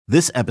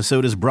This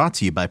episode is brought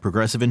to you by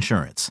Progressive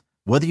Insurance.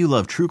 Whether you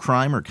love true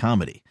crime or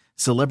comedy,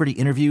 celebrity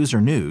interviews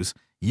or news,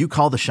 you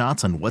call the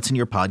shots on what's in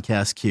your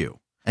podcast queue.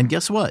 And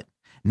guess what?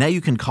 Now you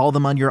can call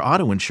them on your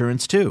auto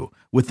insurance too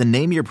with the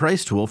Name Your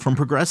Price tool from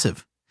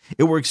Progressive.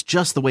 It works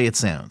just the way it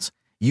sounds.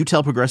 You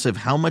tell Progressive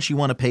how much you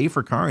want to pay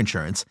for car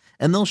insurance,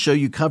 and they'll show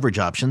you coverage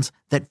options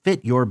that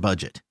fit your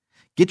budget.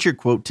 Get your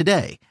quote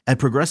today at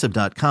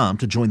Progressive.com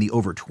to join the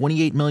over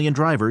 28 million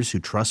drivers who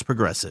trust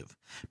Progressive.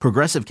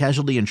 Progressive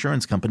Casualty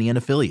Insurance Company and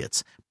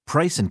Affiliates.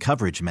 Price and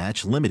coverage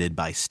match limited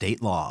by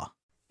state law.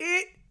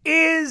 It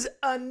is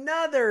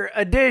another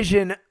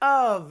edition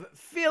of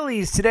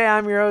Phillies Today.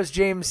 I'm your host,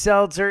 James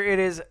Seltzer. It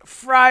is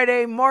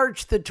Friday,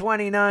 March the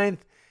 29th,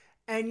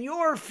 and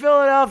your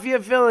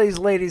Philadelphia Phillies,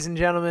 ladies and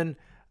gentlemen,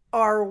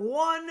 are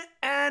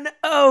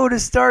 1-0 to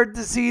start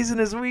the season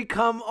as we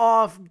come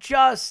off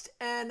just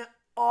an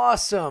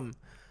awesome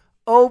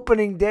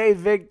opening day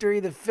victory.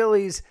 The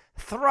Phillies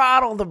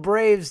throttle the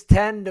Braves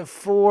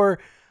 10-4.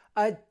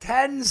 A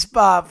 10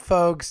 spot,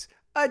 folks.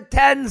 A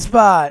 10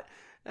 spot.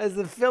 As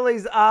the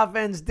Phillies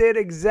offense did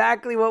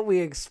exactly what we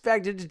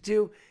expected it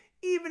to,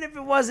 even if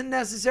it wasn't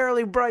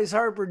necessarily Bryce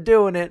Harper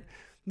doing it.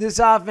 This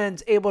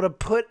offense able to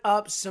put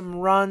up some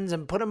runs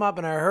and put them up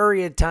in a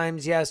hurry at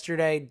times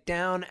yesterday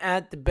down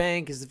at the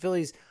bank as the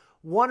Phillies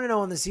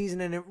 1-0 in the season,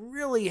 and it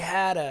really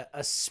had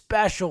a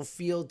special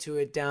feel to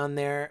it down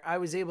there. I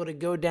was able to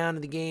go down to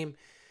the game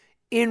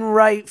in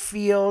right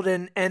field,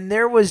 and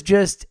there was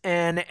just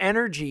an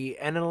energy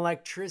and an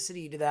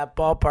electricity to that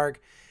ballpark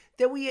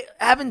that we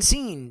haven't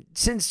seen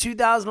since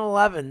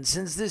 2011,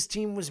 since this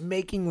team was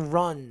making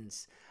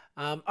runs.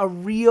 A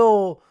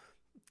real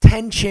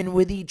tension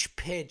with each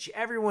pitch.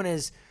 Everyone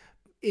is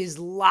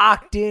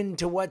locked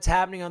into what's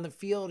happening on the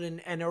field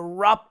and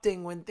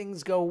erupting when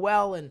things go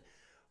well. And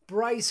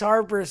Bryce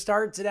Harper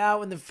starts it out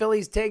when the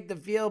Phillies take the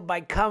field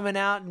by coming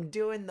out and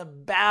doing the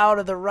bow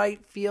to the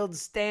right field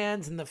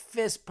stands and the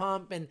fist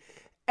pump, and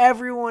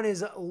everyone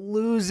is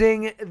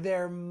losing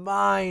their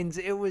minds.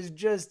 It was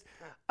just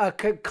a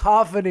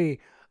cacophony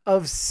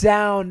of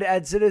sound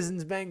at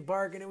Citizens Bank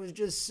Park, and it was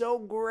just so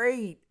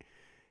great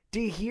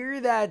to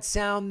hear that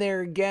sound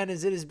there again,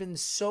 as it has been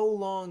so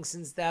long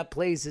since that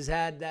place has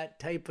had that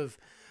type of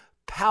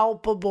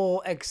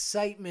palpable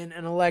excitement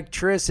and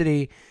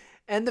electricity.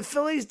 And the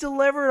Phillies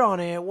delivered on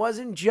it. It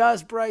wasn't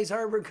just Bryce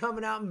Harper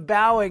coming out and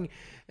bowing,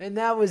 and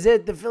that was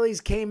it. The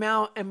Phillies came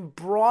out and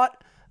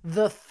brought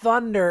the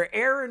thunder.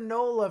 Aaron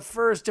Nola,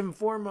 first and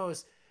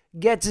foremost,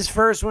 gets his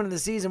first win of the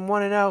season,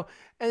 1-0.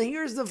 And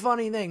here's the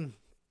funny thing.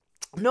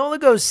 Nola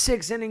goes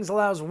 6 innings,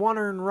 allows 1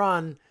 earned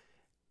run,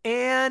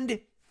 and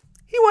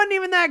he wasn't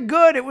even that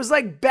good. It was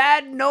like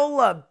bad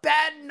Nola.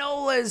 Bad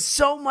Nola is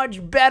so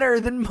much better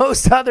than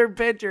most other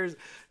pitchers.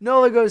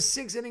 Nola goes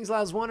 6 innings,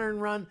 allows 1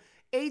 earned run,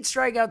 8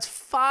 strikeouts,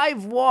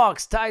 5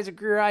 walks, ties a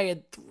career high. He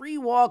had 3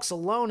 walks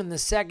alone in the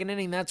second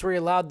inning. That's where he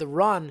allowed the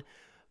run.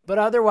 But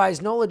otherwise,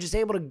 Nola just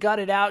able to gut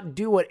it out and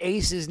do what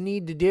aces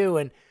need to do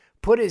and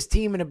put his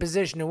team in a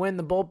position to win.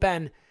 The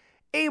bullpen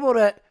able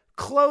to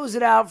close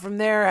it out from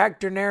there.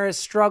 Hector Neris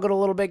struggled a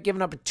little bit,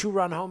 giving up a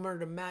 2-run homer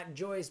to Matt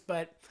Joyce.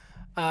 But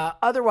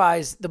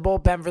otherwise, the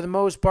bullpen, for the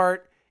most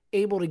part,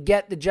 able to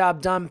get the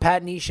job done.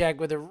 Pat Neshek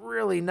with a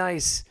really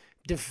nice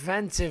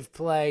defensive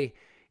play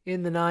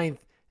in the ninth,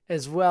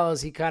 as well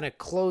as he kind of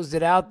closed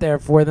it out there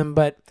for them.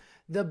 But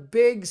the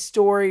big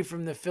story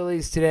from the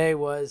Phillies today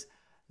was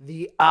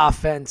the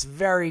offense.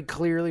 Very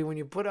clearly, when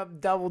you put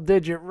up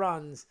double-digit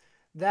runs,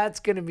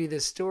 that's going to be the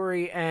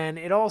story. And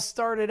it all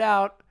started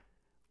out,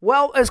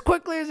 well, as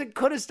quickly as it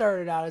could have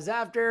started out, as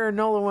after Aaron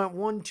Nola went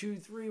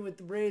 1-2-3 with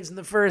the Braves in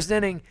the first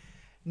inning,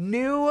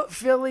 new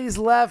Phillies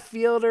left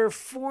fielder,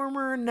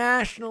 former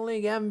National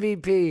League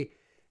MVP,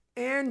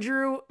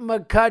 Andrew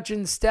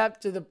McCutchen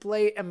stepped to the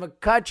plate, and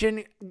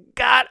McCutchen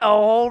got a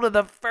hold of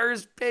the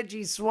first pitch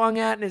he swung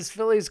at in his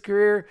Phillies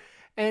career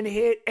and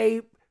hit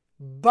a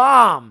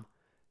bomb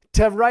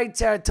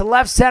to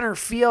left center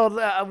field,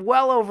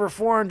 well over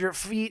 400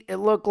 feet. It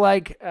looked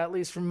like, at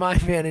least from my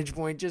vantage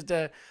point, just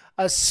a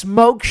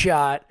smoke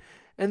shot.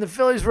 And the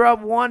Phillies were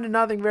up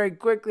 1-0 very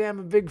quickly. I'm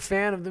a big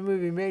fan of the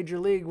movie Major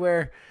League,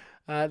 where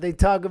they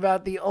talk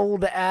about the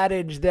old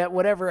adage that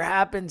whatever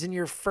happens in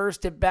your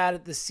first at bat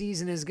of the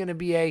season is going to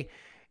be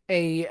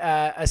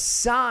a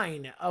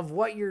sign of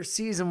what your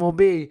season will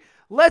be.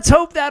 Let's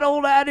hope that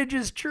old adage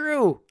is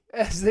true,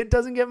 as it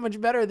doesn't get much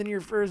better than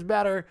your first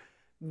batter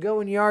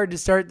going yard to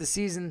start the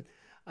season.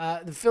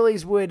 The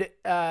Phillies would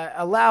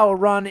allow a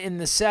run in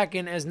the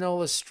second as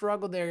Nola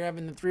struggled there,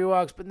 having the 3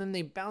 walks, but then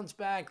they bounced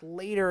back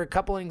later, a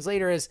couple innings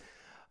later, as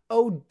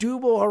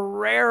Odubel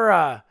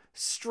Herrera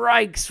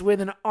strikes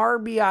with an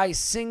RBI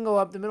single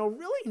up the middle.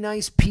 Really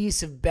nice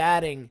piece of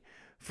batting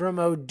from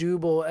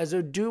Odubel, as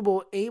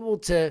Odubel able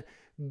to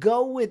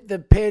go with the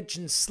pitch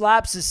and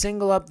slaps a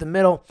single up the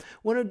middle.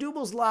 When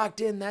Odubel's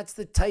locked in, that's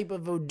the type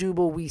of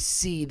Odubel we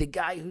see. The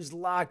guy who's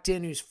locked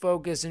in, who's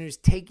focused, and who's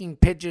taking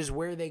pitches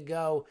where they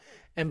go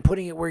and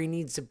putting it where he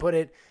needs to put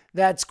it.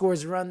 That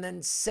scores a run.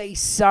 Then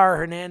Cesar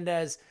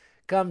Hernandez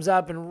comes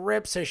up and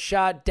rips a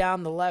shot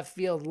down the left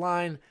field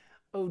line.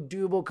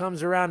 Odubel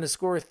comes around to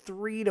score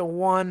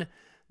 3-1.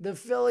 The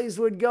Phillies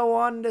would go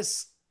on to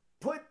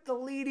put the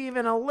lead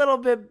even a little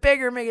bit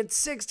bigger, make it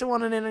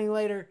 6-1 an inning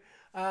later.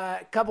 A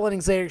couple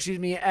innings later,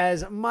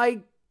 as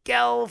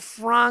Maikel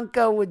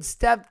Franco would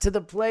step to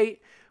the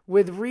plate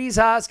with Rhys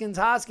Hoskins.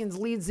 Hoskins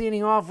leads the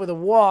inning off with a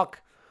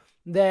walk,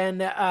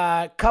 then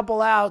a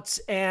couple outs,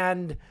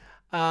 and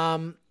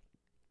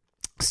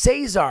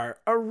Cesar,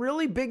 a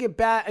really big at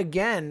bat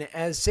again,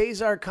 as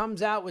Cesar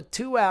comes out with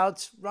 2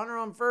 outs, runner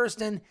on first,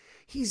 and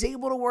he's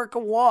able to work a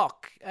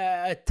walk.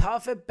 A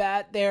tough at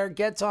bat there,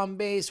 gets on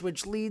base,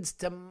 which leads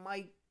to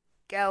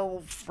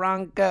Maikel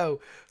Franco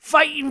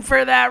fighting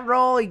for that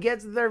role. He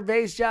gets the third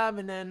base job,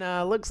 and then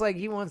looks like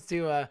he wants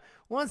to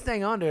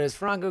hang on to it as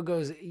Franco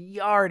goes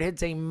yard,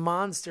 hits a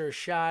monster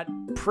shot,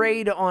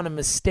 preyed on a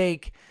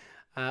mistake.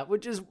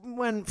 Which is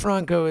when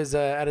Franco is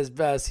at his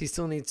best. He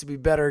still needs to be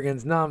better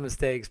against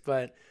non-mistakes,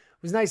 but it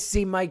was nice to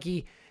see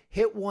Mikey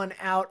hit one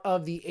out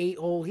of the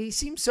 8-hole. He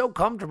seems so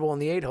comfortable in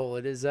the 8-hole.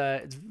 It is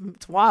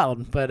it's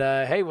wild, but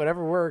hey,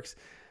 whatever works.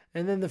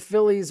 And then the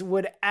Phillies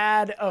would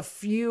add a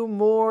few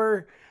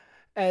more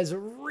as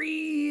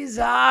Rhys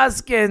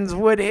Hoskins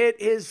would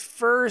hit his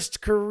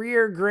first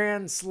career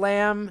grand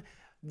slam.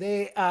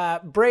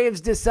 The Braves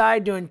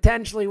decide to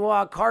intentionally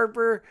walk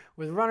Harper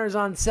with runners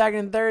on second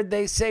and third.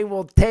 They say,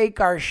 we'll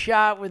take our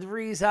shot with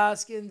Rhys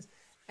Hoskins,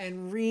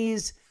 and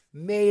Rhys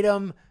made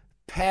them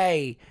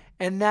pay.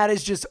 And that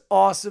is just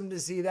awesome to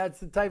see. That's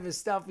the type of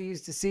stuff we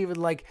used to see with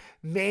like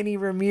Manny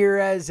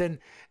Ramirez and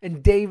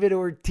David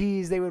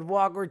Ortiz. They would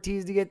walk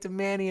Ortiz to get to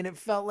Manny, and it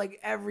felt like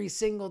every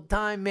single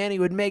time Manny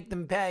would make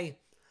them pay.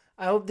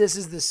 I hope this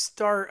is the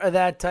start of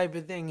that type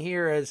of thing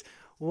here, as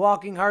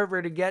walking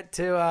Harper to get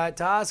to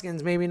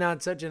Hoskins, maybe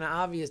not such an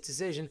obvious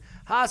decision.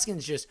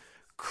 Hoskins just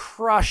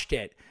crushed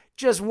it.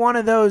 Just one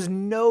of those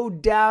no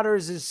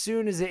doubters. As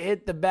soon as it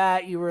hit the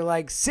bat, you were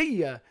like, see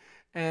ya.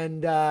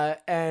 And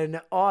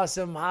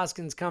awesome.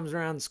 Hoskins comes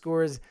around,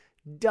 scores,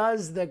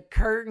 does the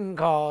curtain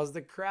calls.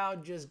 The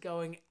crowd just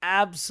going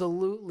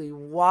absolutely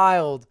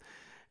wild.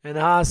 And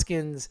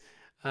Hoskins,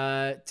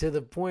 to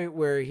the point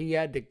where he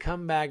had to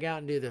come back out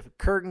and do the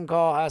curtain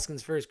call.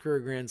 Hoskins' first career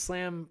grand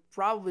slam,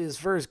 probably his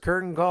first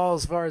curtain call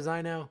as far as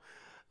I know.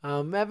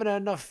 Haven't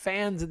had enough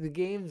fans at the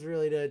games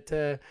really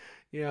to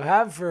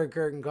have for a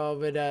curtain call,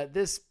 but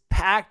this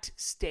packed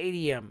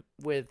stadium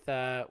with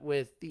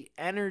the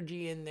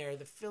energy in there,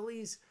 the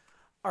Phillies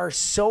are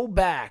so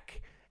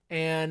back,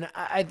 and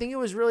I think it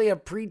was really a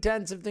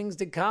pretense of things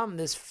to come.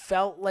 This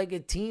felt like a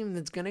team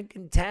that's going to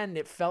contend.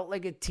 It felt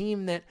like a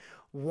team that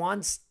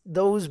wants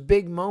those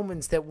big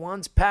moments, that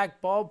wants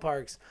packed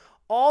ballparks.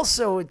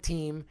 Also a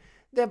team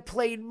that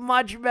played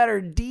much better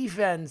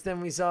defense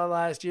than we saw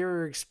last year. We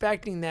were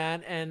expecting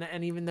that,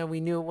 and even though we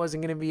knew it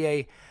wasn't going to be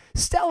a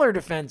stellar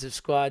defensive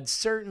squad,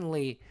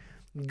 certainly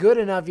good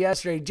enough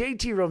yesterday.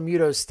 JT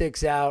Realmuto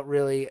sticks out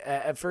really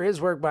for his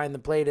work behind the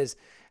plate. As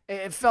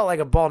it felt like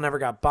a ball never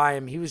got by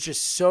him. He was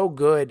just so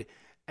good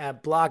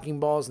at blocking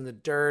balls in the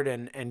dirt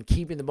and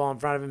keeping the ball in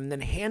front of him, and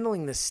then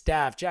handling the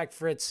staff. Jack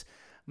Fritz,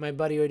 my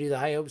buddy who I do the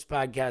High Hopes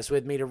podcast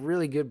with, made a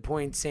really good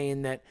point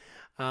saying that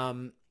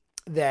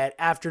that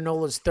after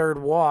Nola's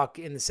third walk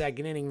in the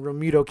second inning,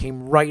 Realmuto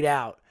came right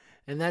out.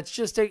 And that's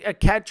just a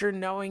catcher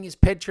knowing his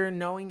pitcher,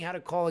 knowing how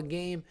to call a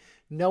game,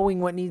 knowing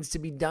what needs to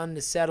be done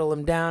to settle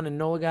him down, and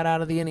Nola got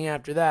out of the inning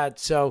after that.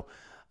 So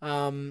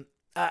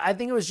I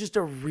think it was just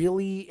a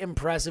really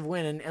impressive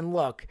win. And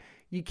look,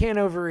 you can't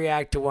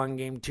overreact to 1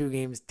 game, 2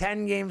 games,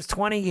 10 games,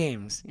 20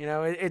 games.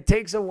 It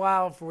takes a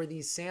while for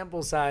these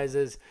sample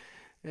sizes,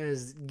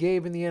 as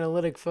Gabe and the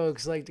analytic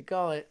folks like to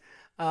call it.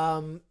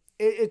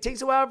 It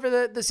takes a while for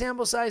the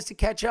sample size to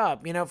catch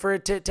up, for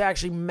it to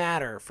actually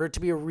matter, for it to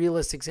be a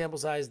realistic sample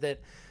size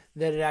that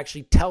it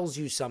actually tells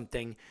you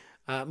something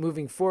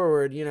moving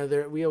forward.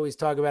 We always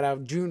talk about how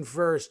June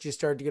 1st you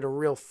start to get a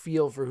real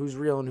feel for who's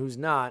real and who's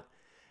not.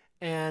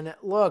 And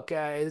look,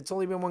 it's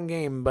only been 1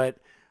 game, but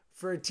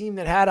for a team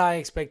that had high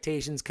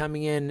expectations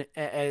coming in,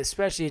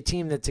 especially a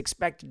team that's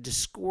expected to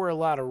score a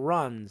lot of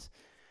runs,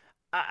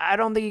 I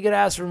don't think you could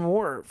ask for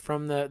more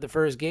from the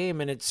first game.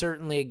 And it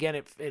certainly, again,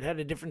 it had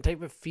a different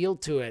type of feel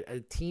to it,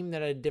 a team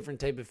that had a different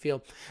type of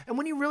feel. And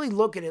when you really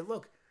look at it,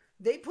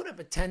 they put up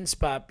a 10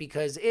 spot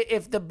because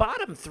if the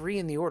bottom 3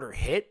 in the order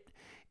hit,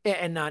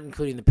 and not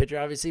including the pitcher,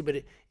 obviously,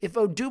 but if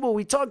Odubel,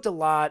 we talked a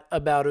lot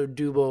about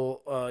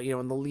Odubel,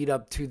 in the lead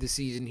up to the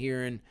season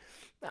here. And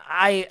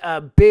I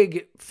a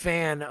big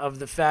fan of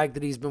the fact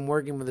that he's been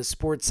working with a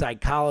sports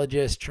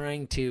psychologist,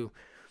 trying to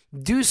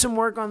do some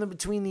work on the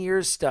between the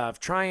ears stuff,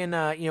 try and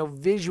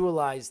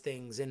visualize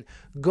things and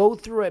go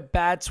through at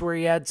bats where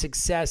he had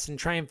success and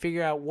try and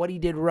figure out what he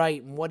did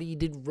right and what he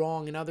did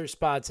wrong in other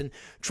spots and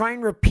try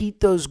and repeat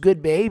those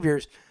good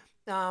behaviors.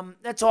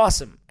 That's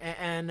awesome.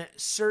 And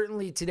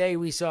certainly today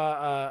we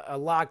saw a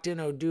locked in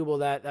Odubel,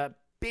 that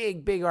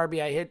big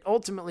RBI hit.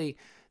 Ultimately,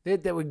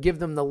 that would give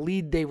them the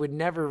lead they would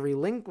never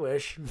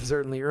relinquish,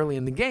 certainly early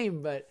in the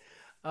game, but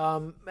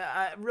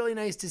really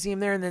nice to see him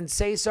there. And then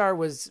Cesar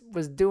was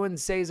doing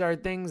Cesar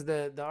things,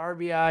 the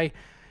RBI,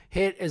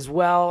 hit as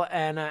well,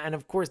 and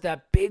of course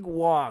that big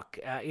walk.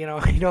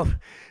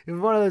 It's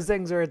one of those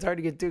things where it's hard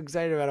to get too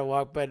excited about a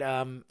walk, but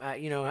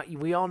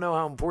we all know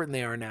how important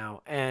they are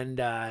now, and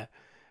that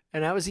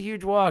was a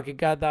huge walk. It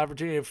got the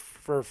opportunity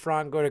for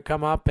Franco to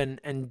come up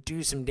and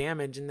do some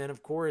damage, and then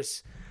of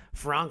course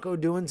Franco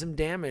doing some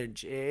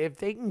damage. If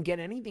they can get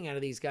anything out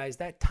of these guys,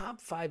 that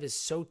top 5 is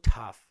so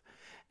tough,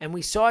 and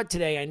we saw it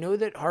today. I know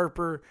that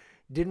Harper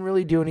didn't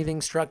really do anything,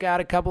 struck out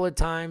a couple of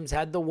times,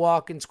 had the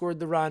walk and scored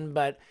the run,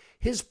 but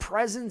his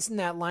presence in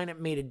that lineup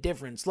made a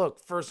difference. Look,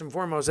 first and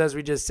foremost, as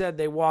we just said,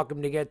 they walk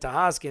him to get to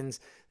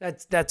Hoskins.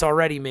 That's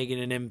already making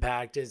an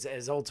impact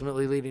as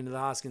ultimately leading to the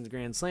Hoskins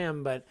Grand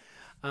Slam, but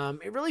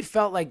it really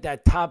felt like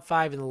that top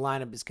 5 in the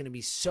lineup is going to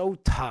be so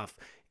tough.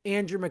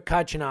 Andrew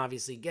McCutchen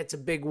obviously gets a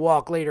big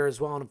walk later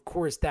as well, and of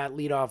course that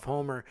leadoff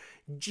homer.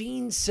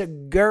 Jean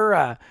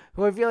Segura,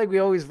 who I feel like we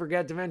always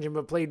forget to mention,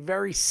 but played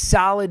very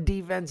solid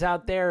defense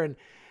out there and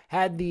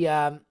had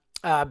the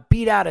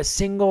beat out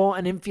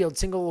an infield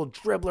single, little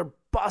dribbler,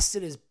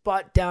 busted his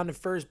butt down to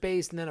first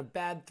base, and then a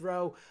bad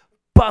throw,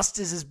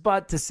 busted his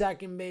butt to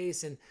second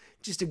base, and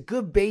just a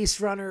good base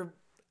runner,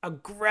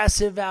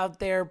 aggressive out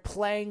there,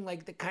 playing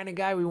like the kind of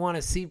guy we want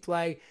to see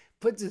play.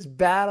 Puts his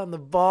bat on the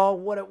ball.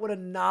 What a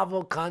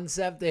novel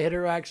concept, the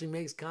hitter who actually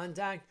makes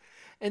contact.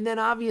 And then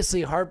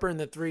obviously Harper in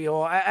the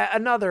 3-hole.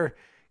 Another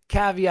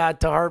caveat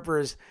to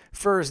Harper's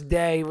first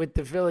day with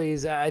the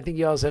Phillies. I think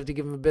you also have to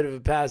give him a bit of a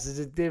pass, as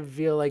it did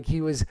feel like he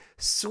was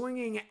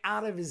swinging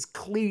out of his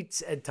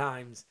cleats at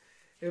times.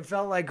 It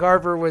felt like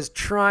Harper was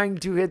trying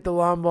to hit the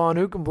long ball, and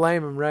who can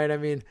blame him, right? I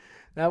mean,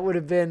 that would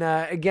have been,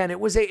 again, it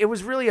was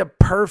really a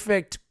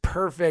perfect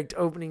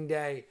opening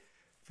day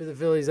for the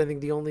Phillies. I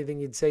think the only thing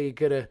you'd say you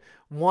could have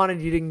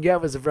wanted you didn't get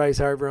was a Bryce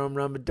Harper home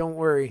run, but don't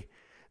worry.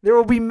 There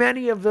will be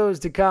many of those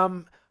to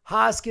come.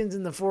 Hoskins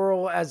in the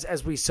 4-hole,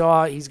 as we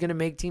saw, he's going to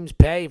make teams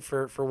pay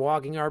for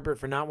walking Harper,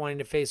 for not wanting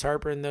to face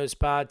Harper in those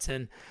spots,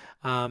 and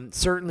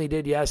certainly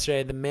did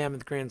yesterday, the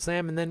Mammoth Grand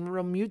Slam. And then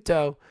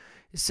Realmuto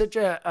is such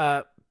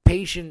a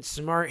patient,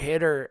 smart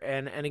hitter,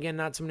 and again,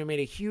 not someone who made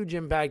a huge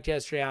impact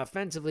yesterday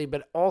offensively,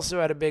 but also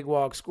had a big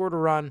walk, scored a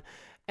run.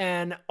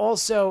 And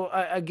also,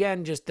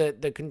 again, just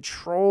the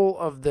control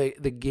of the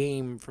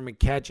game from a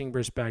catching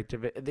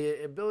perspective,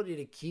 the ability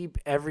to keep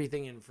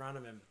everything in front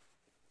of him.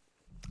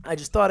 I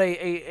just thought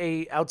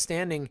a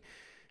outstanding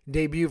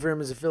debut for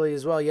him as a Philly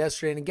as well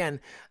yesterday. And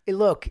again,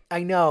 look,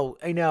 I know,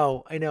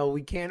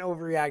 we can't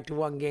overreact to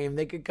one game.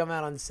 They could come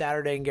out on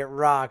Saturday and get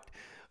rocked.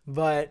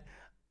 But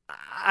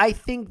I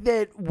think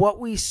that what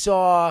we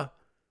saw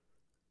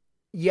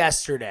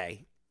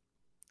yesterday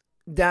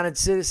down at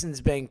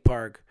Citizens Bank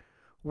Park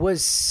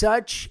was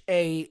such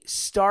a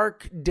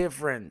stark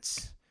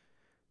difference,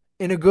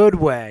 in a good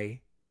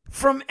way,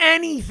 from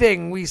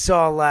anything we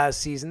saw last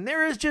season.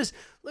 There is just,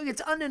 look, it's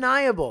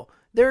undeniable.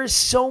 There is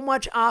so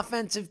much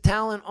offensive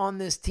talent on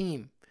this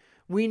team.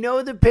 We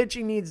know the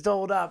pitching needs to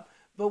hold up,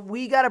 but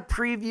we got a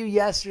preview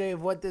yesterday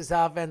of what this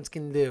offense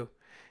can do.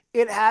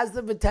 It has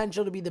the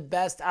potential to be the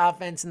best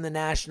offense in the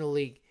National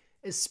League,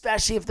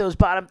 especially if those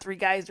bottom 3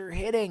 guys are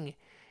hitting.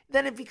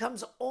 Then it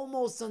becomes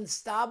almost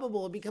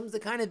unstoppable. It becomes the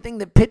kind of thing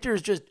that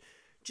pitchers just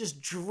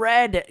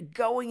dread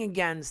going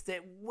against.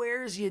 It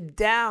wears you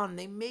down.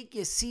 They make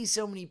you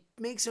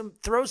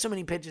throw so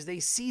many pitches.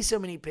 They see so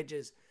many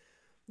pitches.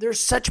 They're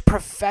such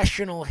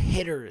professional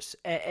hitters.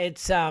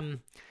 It's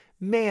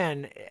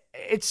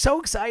it's so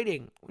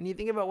exciting when you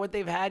think about what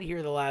they've had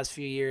here the last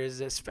few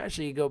years,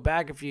 especially you go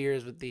back a few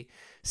years with the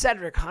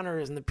Cedric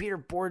Hunters and the Peter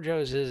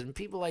Borjoses and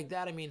people like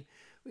that. I mean,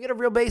 we got a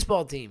real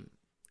baseball team.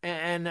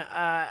 And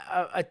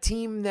a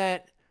team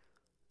that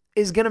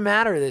is going to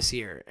matter this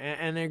year.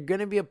 And they're going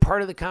to be a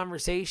part of the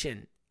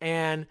conversation.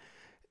 And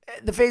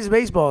the face of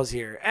baseball is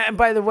here. And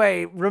by the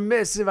way,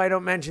 remiss if I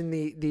don't mention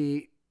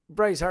the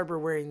Bryce Harper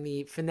wearing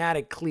the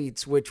Fanatic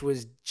cleats, which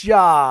was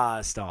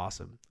just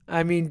awesome.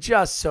 I mean,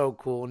 just so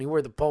cool. And he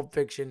wore the Pulp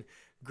Fiction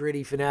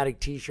Gritty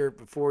Fanatic t-shirt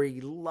before. He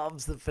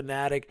loves the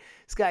Fanatic.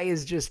 This guy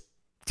is just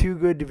too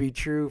good to be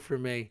true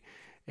from a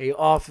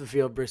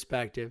off-the-field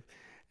perspective.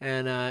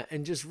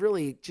 And just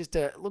really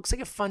looks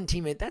like a fun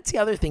teammate. That's the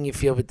other thing you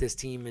feel with this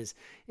team is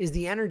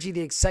the energy, the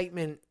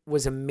excitement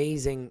was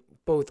amazing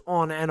both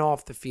on and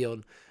off the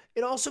field.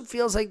 It also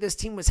feels like this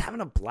team was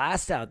having a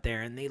blast out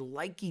there, and they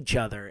like each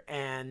other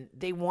and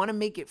they want to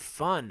make it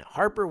fun.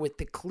 Harper with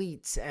the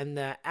cleats and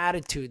the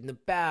attitude and the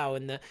bow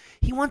and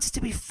he wants it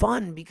to be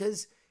fun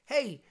because,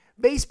 hey,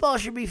 baseball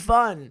should be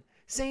fun.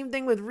 Same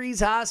thing with Rhys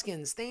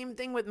Hoskins. Same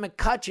thing with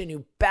McCutchen,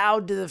 who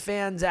bowed to the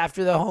fans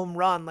after the home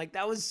run. Like,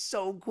 that was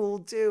so cool,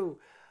 too.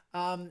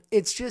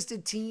 It's just a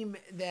team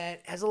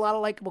that has a lot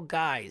of likable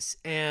guys.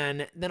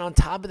 And then on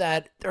top of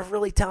that, they're a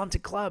really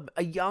talented club.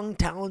 A young,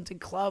 talented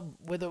club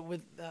with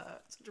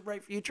such a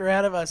bright future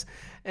ahead of us.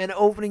 And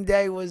opening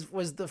day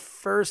was the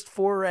first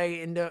foray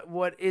into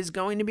what is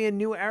going to be a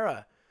new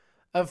era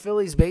of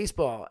Phillies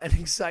baseball. An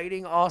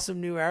exciting,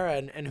 awesome new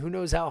era. And who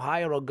knows how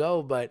high it'll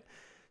go, but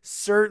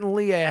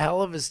certainly a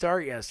hell of a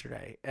start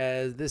yesterday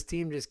as this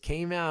team just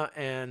came out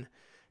and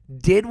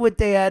did what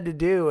they had to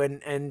do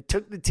and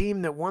took the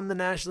team that won the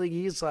National League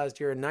East last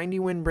year, a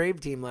 90-win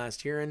Brave team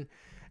last year,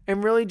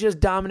 and really just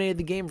dominated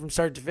the game from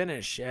start to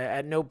finish.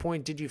 At no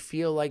point did you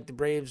feel like the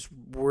Braves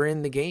were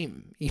in the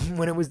game. Even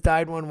when it was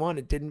tied 1-1,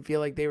 it didn't feel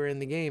like they were in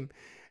the game.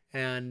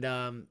 And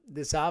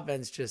this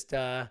offense just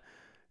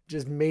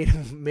made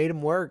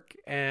him work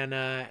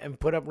and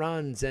put up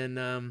runs. And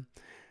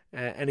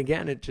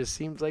again, it just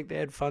seems like they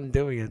had fun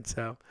doing it.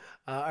 So,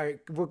 all right,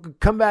 we'll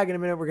come back in a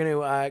minute. We're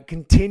going to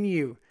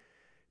continue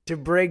to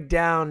break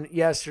down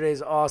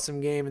yesterday's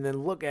awesome game and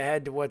then look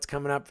ahead to what's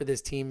coming up for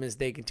this team as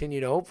they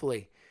continue to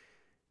hopefully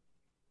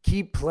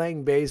keep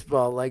playing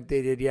baseball like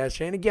they did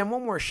yesterday. And again,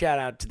 one more shout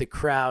out to the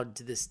crowd,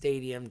 to the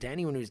stadium, to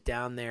anyone who's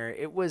down there.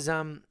 It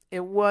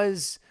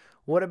was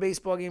what a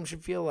baseball game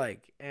should feel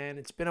like. And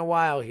it's been a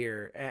while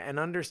here, and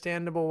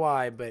understandable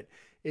why, but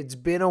it's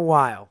been a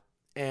while.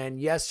 And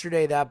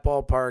yesterday that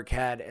ballpark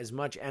had as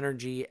much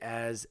energy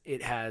as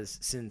it has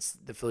since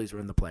the Phillies were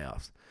in the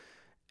playoffs.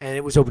 And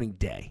it was opening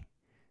day.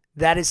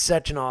 That is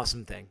such an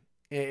awesome thing.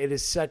 It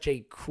is such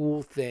a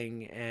cool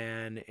thing,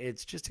 and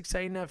it's just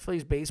exciting to have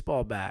Phillies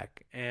baseball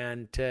back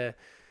and to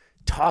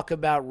talk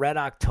about Red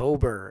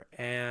October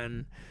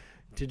and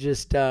to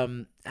just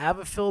have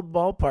a filled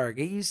ballpark.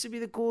 It used to be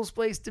the coolest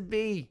place to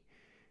be.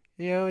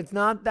 You know, it's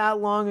not that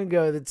long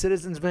ago that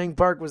Citizens Bank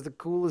Park was the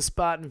coolest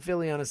spot in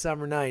Philly on a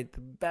summer night,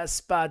 the best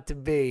spot to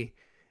be.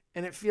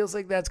 And it feels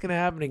like that's going to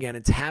happen again.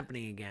 It's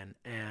happening again.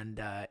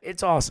 And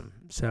it's awesome.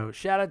 So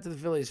shout out to the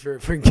Phillies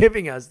for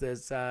giving us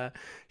this. Shout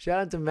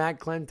out to Matt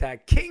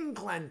Klentak, King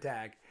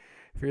Klentak,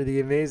 for the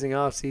amazing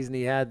offseason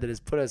he had that has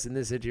put us in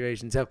this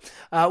situation. So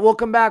we'll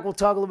come back. We'll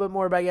talk a little bit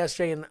more about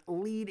yesterday and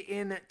lead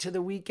into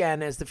the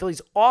weekend as the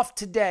Phillies off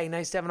today.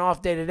 Nice to have an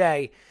off day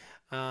today.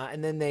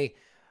 And then they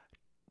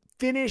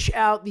finish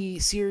out the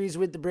series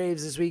with the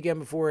Braves this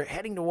weekend before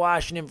heading to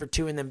Washington for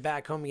 2 and then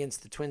back home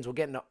against the Twins. We'll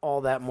get into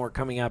all that more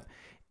coming up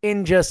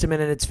in just a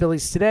minute. It's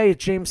Phillies Today.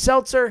 It's James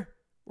Seltzer.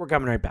 We're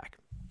coming right back.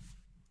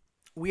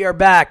 We are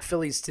back.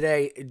 Phillies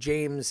Today.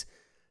 James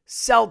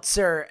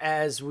Seltzer,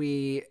 as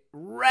we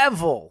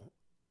revel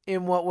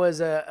in what was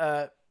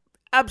a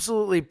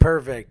absolutely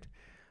perfect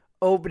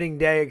opening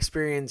day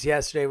experience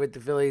yesterday with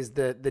the Phillies.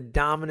 The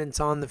dominance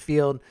on the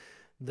field,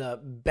 the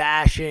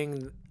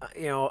bashing,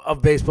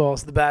 of baseball.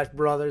 So the Bash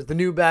Brothers, the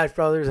new Bash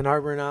Brothers, and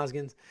Harper and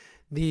Hoskins.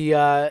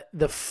 The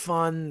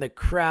fun, the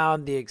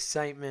crowd, the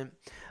excitement.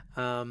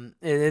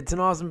 It's an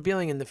awesome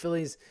feeling, and the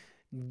Phillies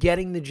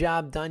getting the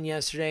job done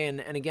yesterday.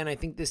 And again, I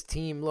think this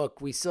team, look,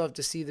 we still have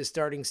to see the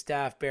starting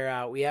staff bear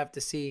out. We have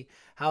to see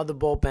how the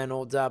bullpen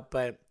holds up,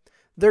 but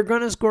they're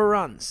going to score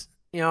runs.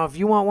 If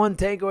you want one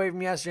takeaway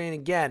from yesterday,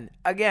 and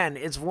again,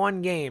 it's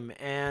one game.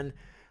 And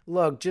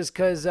look, just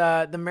because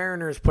the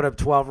Mariners put up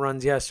 12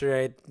 runs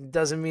yesterday,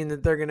 doesn't mean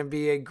that they're going to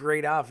be a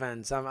great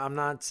offense. I'm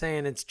not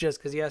saying it's just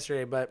because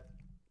yesterday, but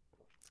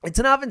it's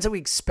an offense that we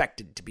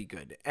expected to be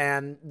good,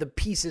 and the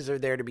pieces are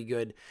there to be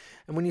good.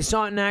 And when you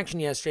saw it in action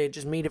yesterday, it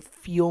just made it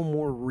feel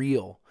more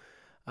real,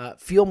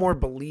 feel more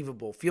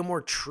believable, feel more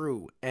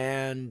true.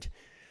 And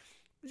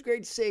it was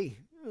great to see.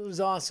 It was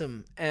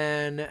awesome.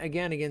 And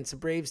again, against a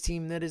Braves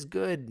team that is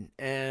good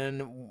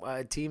and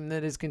a team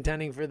that is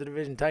contending for the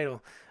division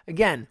title.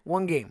 Again,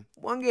 one game,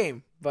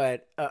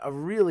 but a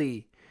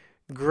really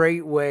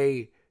great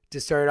way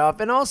to start off.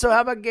 And also,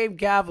 how about Gabe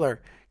Kapler?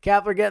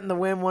 Kapler getting the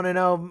win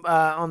 1-0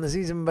 on the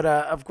season, but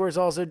of course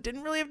also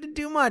didn't really have to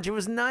do much. It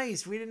was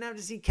nice. We didn't have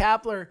to see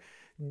Kapler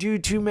do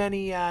too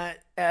many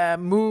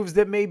moves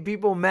that made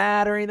people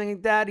mad or anything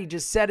like that. He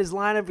just set his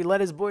lineup. He let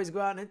his boys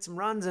go out and hit some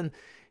runs, and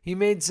he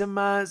made some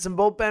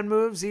bullpen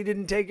moves. He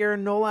didn't take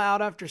Aaron Nola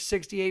out after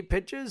 68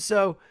 pitches,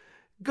 so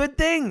good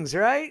things,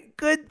 right?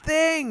 Good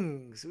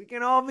things. We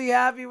can all be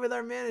happy with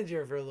our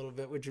manager for a little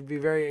bit, which would be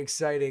very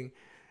exciting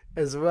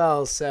as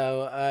well.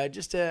 So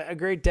just a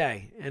great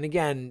day. And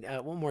again,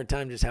 one more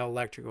time, just how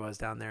electric it was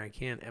down there. I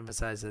can't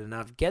emphasize it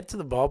enough. Get to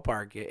the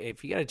ballpark.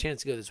 If you got a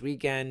chance to go this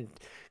weekend,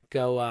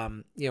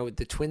 go, with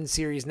the Twin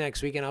Series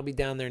next weekend. I'll be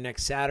down there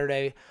next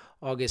Saturday,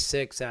 August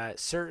 6th.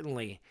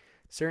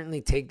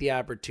 Certainly take the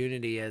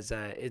opportunity, as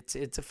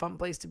it's a fun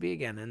place to be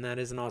again. And that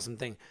is an awesome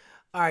thing.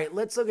 All right,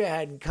 let's look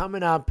ahead.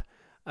 Coming up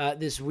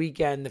this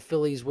weekend, the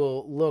Phillies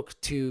will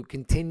look to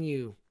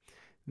continue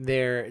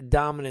their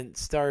dominant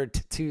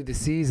start to the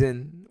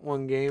season,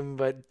 one game,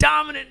 but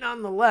dominant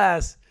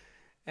nonetheless,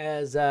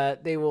 as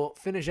they will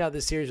finish out the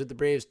series with the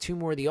Braves. 2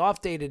 more, the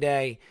off day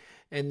today,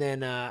 and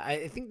then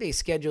I think they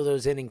schedule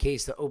those in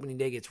case the opening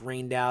day gets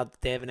rained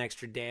out. They have an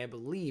extra day, I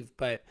believe,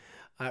 but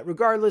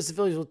regardless, the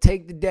Phillies will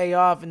take the day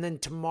off, and then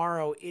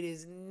tomorrow it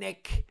is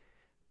Nick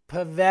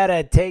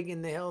Pivetta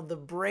taking the hill. The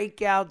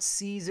breakout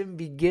season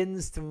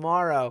begins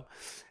tomorrow,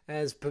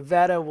 as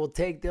Pivetta will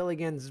take the hill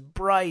against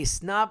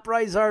Bryce, not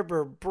Bryce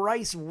Harper,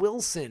 Bryce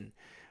Wilson.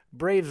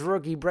 Braves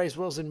rookie Bryce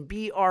Wilson,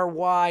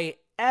 Bryce.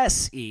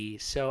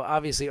 So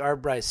obviously our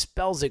Bryce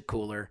spells it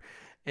cooler.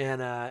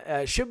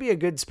 And should be a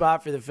good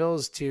spot for the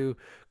Phils to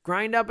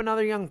grind up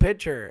another young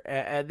pitcher.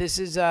 This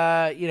is,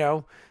 they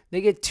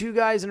get 2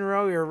 guys in a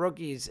row here,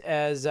 rookies,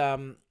 as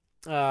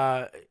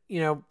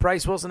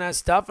Bryce Wilson has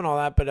stuff and all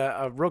that, but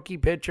a rookie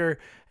pitcher,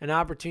 an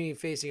opportunity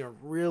facing a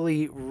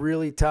really,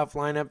 really tough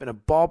lineup in a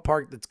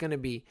ballpark that's going to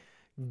be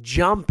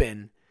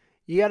jumping.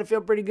 You got to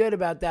feel pretty good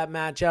about that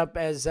matchup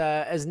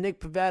as Nick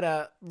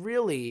Pivetta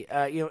really,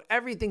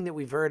 everything that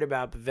we've heard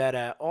about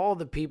Pivetta, all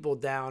the people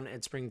down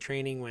at spring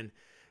training when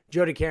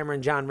Joe DeCamara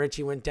and John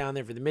Ritchie went down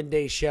there for the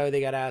midday show,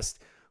 they got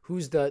asked,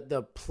 who's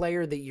the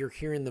player that you're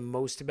hearing the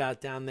most about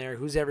down there?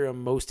 Who's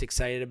everyone most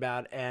excited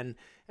about? And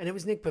it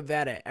was Nick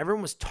Pivetta.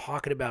 Everyone was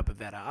talking about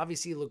Pivetta.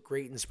 Obviously, he looked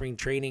great in spring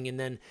training. And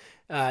then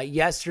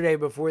yesterday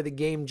before the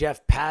game,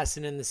 Jeff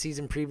Passan in the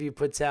season preview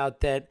puts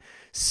out that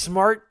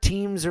smart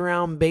teams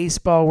around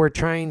baseball were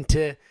trying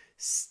to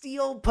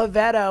steal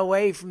Pivetta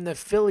away from the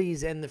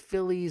Phillies, and the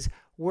Phillies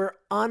were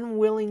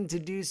unwilling to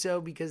do so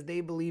because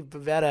they believed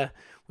Pivetta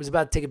was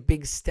about to take a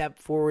big step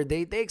forward.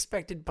 They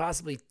expected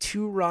possibly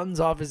 2 runs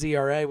off his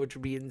ERA, which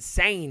would be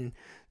insane.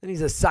 Then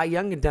he's a Cy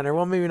Young contender.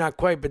 Well, maybe not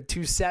quite, but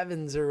 2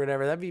 sevens or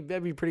whatever.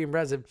 That'd be pretty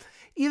impressive.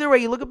 Either way,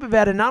 you look at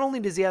Pivetta, not only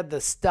does he have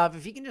the stuff,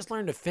 if he can just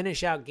learn to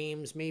finish out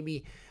games,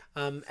 maybe,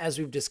 as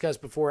we've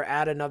discussed before,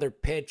 add another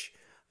pitch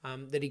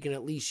that he can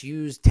at least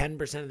use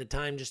 10% of the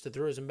time just to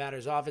throw some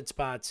batters off at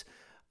spots.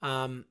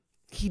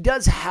 He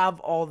does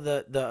have all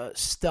the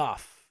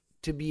stuff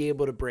to be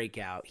able to break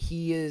out.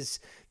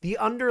 The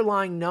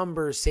underlying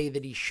numbers say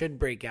that he should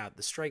break out.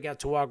 The strikeout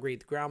to walk rate,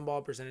 the ground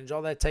ball percentage,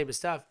 all that type of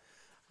stuff.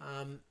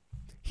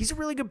 He's a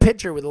really good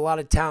pitcher with a lot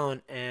of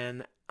talent,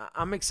 and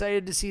I'm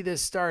excited to see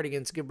this start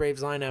against a good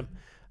Braves lineup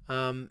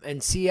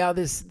and see how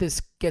this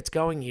gets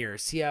going here.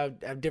 See how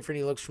different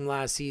he looks from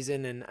last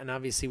season, and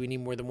obviously we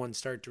need more than one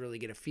start to really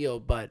get a feel,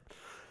 but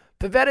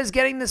Pivetta's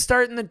getting the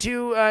start in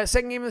the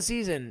second game of the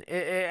season,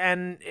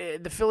 and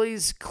the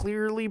Phillies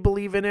clearly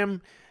believe in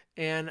him,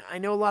 and I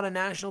know a lot of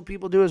national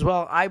people do as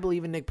well. I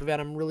believe in Nick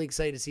Pivetta. I'm really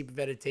excited to see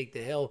Pivetta take the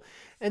hill.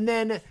 And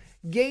then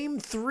Game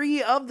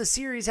 3 of the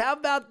series, how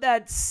about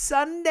that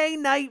Sunday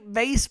night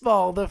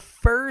baseball, the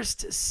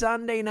first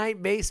Sunday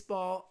night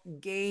baseball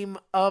game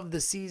of the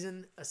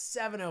season, a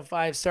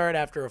 7:05 start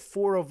after a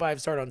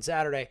 4:05 start on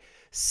Saturday,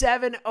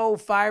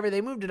 7:05.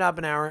 They moved it up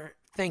an hour.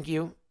 Thank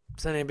you,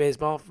 Sunday Night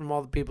Baseball, from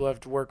all the people who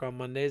have to work on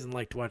Mondays and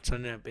like to watch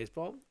Sunday Night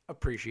Baseball.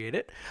 Appreciate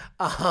it.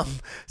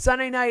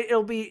 Sunday night,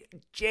 it'll be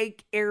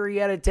Jake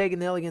Arrieta taking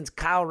the hill against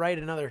Kyle Wright,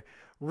 another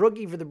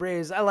rookie for the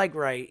Braves. I like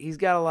Wright. He's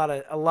got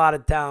a lot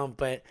of talent,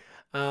 but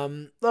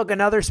look,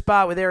 another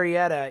spot with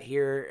Arrieta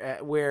here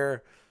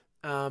where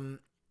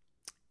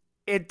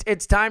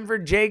it's time for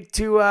Jake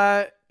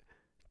to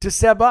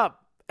step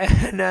up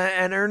and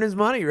earn his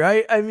money,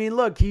 right? I mean,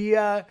 look,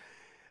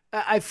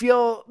 I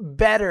feel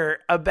better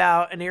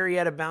about an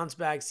Arrieta bounce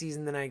back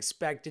season than I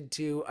expected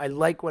to. I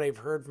like what I've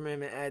heard from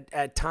him.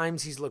 At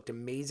times, he's looked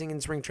amazing in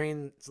spring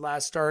training's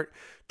last start.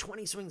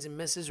 20 swings and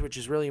misses, which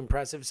is really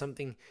impressive,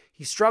 something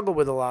he struggled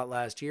with a lot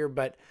last year.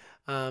 But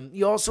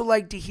you also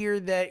like to hear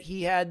that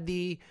he had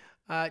the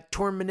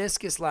torn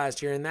meniscus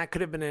last year, and that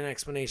could have been an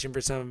explanation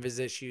for some of his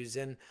issues.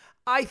 And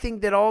I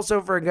think that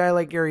also for a guy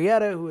like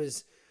Arrieta, who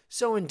is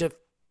so into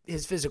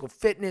his physical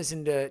fitness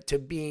and to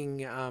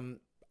being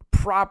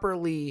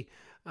properly,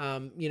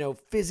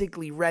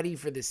 physically ready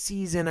for the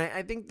season.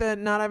 I think that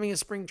not having a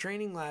spring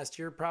training last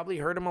year probably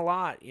hurt him a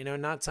lot.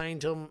 Not signing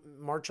until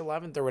March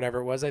 11th or whatever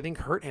it was, I think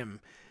hurt him.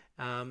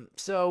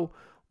 So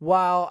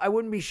while I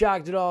wouldn't be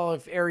shocked at all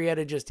if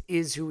Arrieta just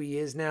is who he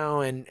is now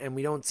and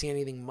we don't see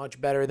anything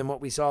much better than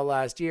what we saw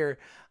last year,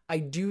 I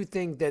do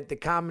think that the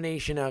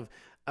combination of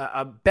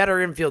a better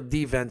infield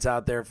defense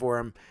out there for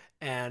him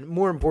and,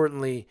 more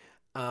importantly,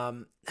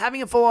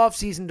 having a full off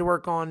season to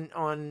work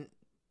on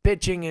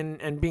pitching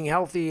and being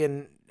healthy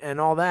and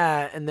all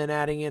that, and then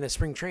adding in a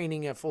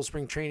full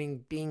spring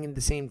training, being in the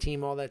same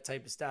team, all that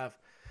type of stuff.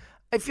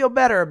 I feel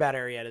better about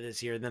Arrieta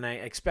this year than I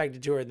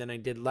expected to or than I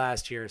did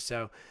last year.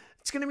 So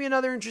it's going to be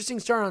another interesting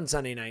start on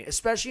Sunday night,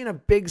 especially in a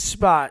big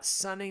spot.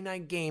 Sunday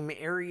night game,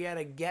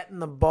 Arrieta getting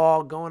the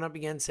ball, going up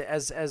against,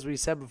 as we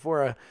said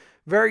before, a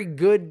very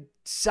good,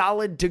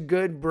 solid to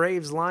good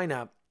Braves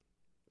lineup.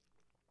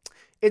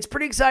 It's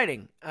pretty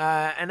exciting.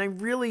 And I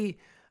really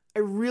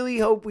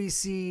hope we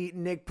see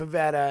Nick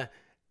Pivetta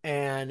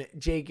and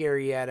Jake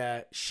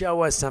Arrieta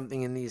show us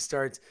something in these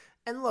starts.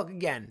 And look,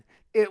 again,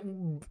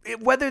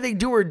 whether they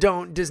do or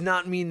don't does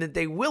not mean that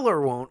they will or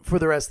won't for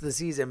the rest of the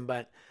season.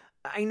 But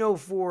I know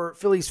for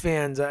Phillies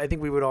fans, I think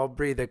we would all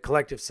breathe a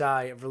collective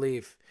sigh of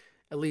relief,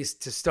 at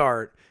least to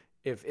start,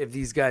 if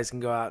these guys can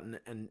go out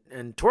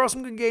and twirl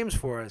some good games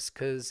for us,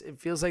 because it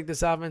feels like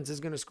this offense is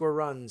going to score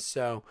runs.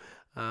 So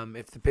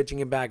if the pitching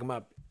can back them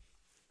up,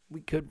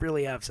 we could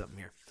really have something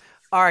here.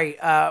 All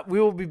right, we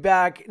will be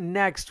back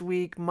next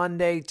week,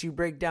 Monday, to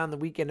break down the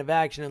weekend of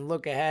action and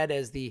look ahead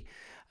as the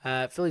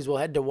Phillies will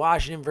head to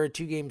Washington for a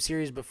 2-game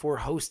series before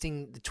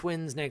hosting the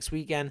Twins next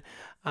weekend.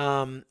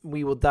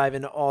 We will dive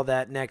into all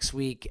that next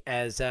week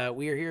as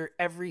we are here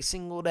every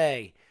single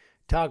day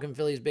talking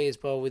Phillies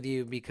baseball with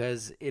you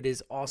because it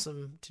is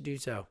awesome to do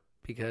so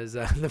because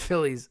the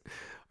Phillies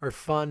are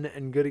fun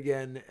and good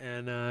again,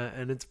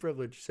 and it's a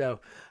privilege. So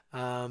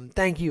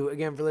thank you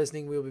again for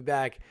listening. We'll be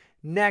back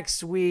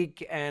next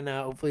week, and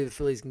hopefully the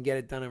Phillies can get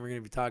it done, and we're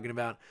going to be talking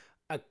about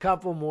a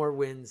couple more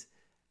wins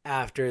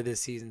after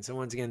this season. So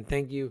once again,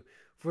 thank you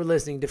for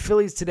listening to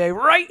Phillies Today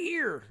right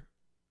here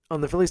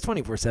on the Phillies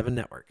 24/7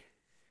 Network.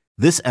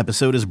 This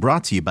episode is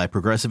brought to you by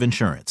Progressive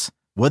Insurance.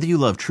 Whether you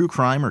love true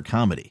crime or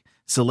comedy,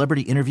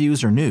 celebrity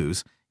interviews or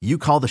news, you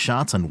call the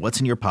shots on what's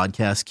in your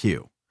podcast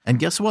queue. And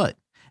guess what?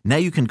 Now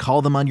you can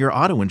call them on your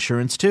auto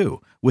insurance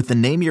too with the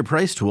Name Your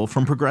Price tool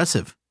from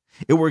Progressive.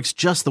 It works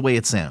just the way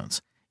it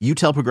sounds. You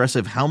tell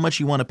Progressive how much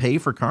you want to pay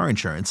for car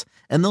insurance,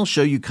 and they'll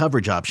show you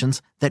coverage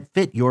options that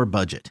fit your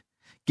budget.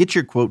 Get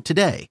your quote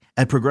today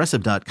at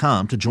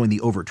Progressive.com to join the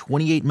over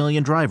 28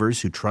 million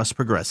drivers who trust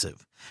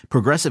Progressive.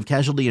 Progressive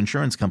Casualty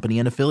Insurance Company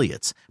and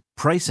Affiliates.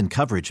 Price and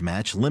coverage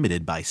match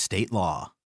limited by state law.